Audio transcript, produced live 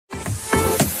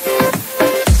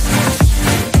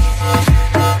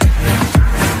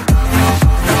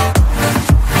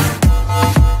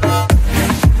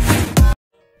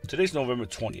Today's November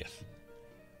 20th.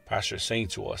 Pastor is saying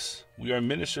to us, we are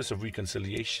ministers of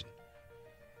reconciliation.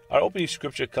 Our opening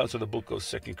scripture comes from the book of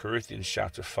 2 Corinthians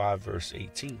chapter 5, verse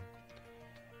 18.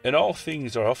 And all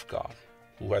things are of God,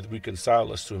 who hath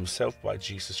reconciled us to himself by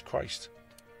Jesus Christ,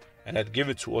 and hath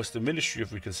given to us the ministry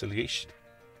of reconciliation.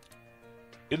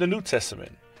 In the New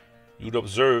Testament, you would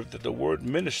observe that the word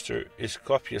minister is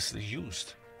copiously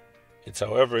used. It's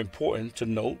however important to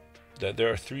note that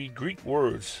there are three Greek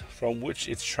words from which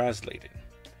it's translated.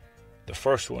 The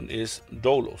first one is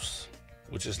doulos,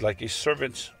 which is like a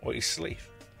servant or a slave.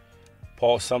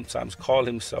 Paul sometimes called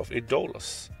himself a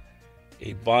doulos,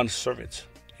 a bondservant,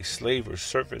 a slave or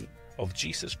servant of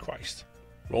Jesus Christ.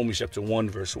 Romans chapter 1,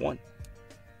 verse 1.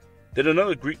 Then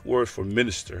another Greek word for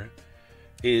minister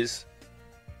is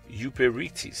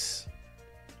huperetes,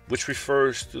 which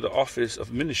refers to the office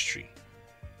of ministry,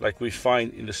 like we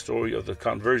find in the story of the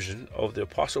conversion of the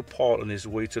Apostle Paul on his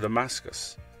way to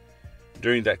Damascus.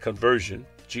 During that conversion,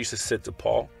 Jesus said to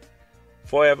Paul,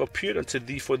 "For I have appeared unto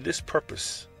thee for this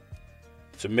purpose,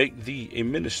 to make thee a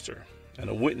minister and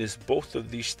a witness both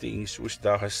of these things which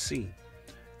thou hast seen."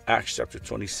 Acts chapter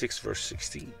 26, verse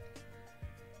 16.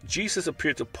 Jesus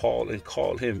appeared to Paul and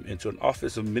called him into an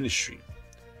office of ministry.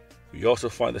 We also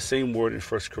find the same word in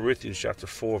 1 Corinthians chapter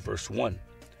 4, verse 1.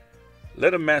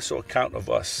 Let a man so account of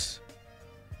us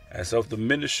as of the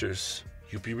ministers,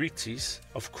 huperetes,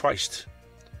 of Christ,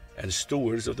 and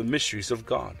stewards of the mysteries of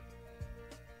God.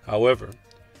 However,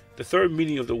 the third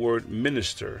meaning of the word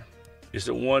minister is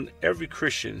the one every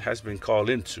Christian has been called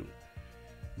into,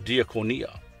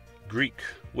 diakonia, Greek,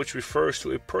 which refers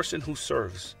to a person who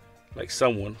serves, like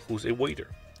someone who's a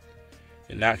waiter.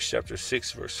 In Acts chapter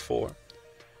 6, verse 4,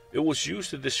 it was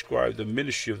used to describe the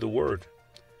ministry of the word,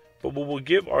 but we will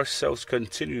give ourselves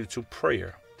continually to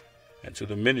prayer and to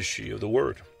the ministry of the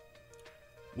word.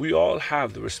 We all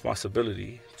have the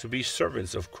responsibility to be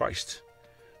servants of Christ,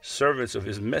 servants of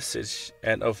his message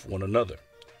and of one another.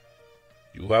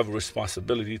 You have a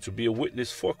responsibility to be a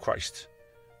witness for Christ,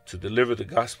 to deliver the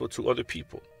gospel to other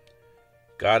people.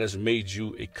 God has made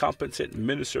you a competent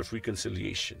minister of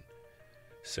reconciliation.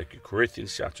 2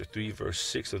 Corinthians chapter 3, verse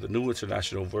 6 of the New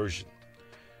International Version.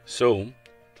 So,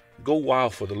 go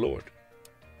wild for the Lord.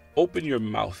 Open your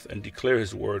mouth and declare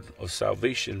his word of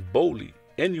salvation boldly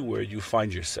anywhere you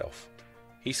find yourself.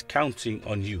 He's counting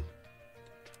on you.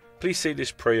 Please say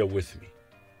this prayer with me.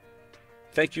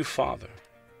 Thank you, Father,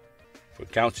 for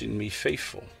counting me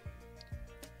faithful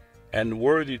and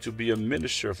worthy to be a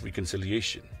minister of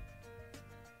reconciliation.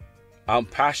 I'm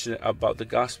passionate about the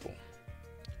gospel,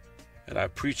 and I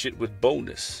preach it with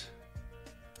boldness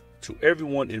to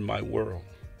everyone in my world,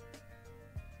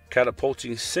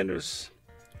 catapulting sinners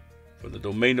from the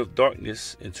domain of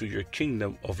darkness into your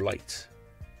kingdom of light.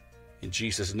 In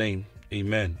Jesus' name,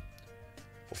 amen.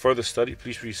 For further study,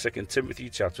 please read 2 Timothy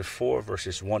chapter 4,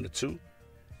 verses 1 to 2, 1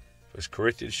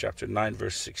 Corinthians chapter 9,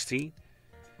 verse 16,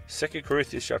 2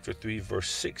 Corinthians chapter 3, verse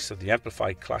 6 of the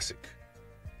Amplified Classic.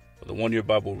 For the one-year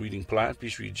Bible reading plan,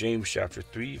 please read James chapter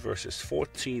 3, verses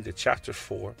 14 to chapter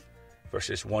 4,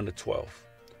 verses 1 to 12,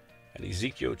 and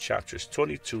Ezekiel chapters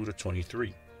 22 to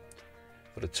 23.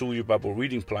 For the two-year Bible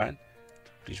reading plan,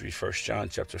 please read 1 John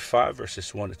chapter 5,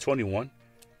 verses 1 to 21,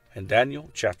 and Daniel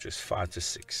chapters 5 to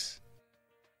 6.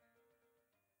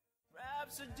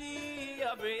 Rhapsody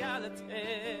of reality.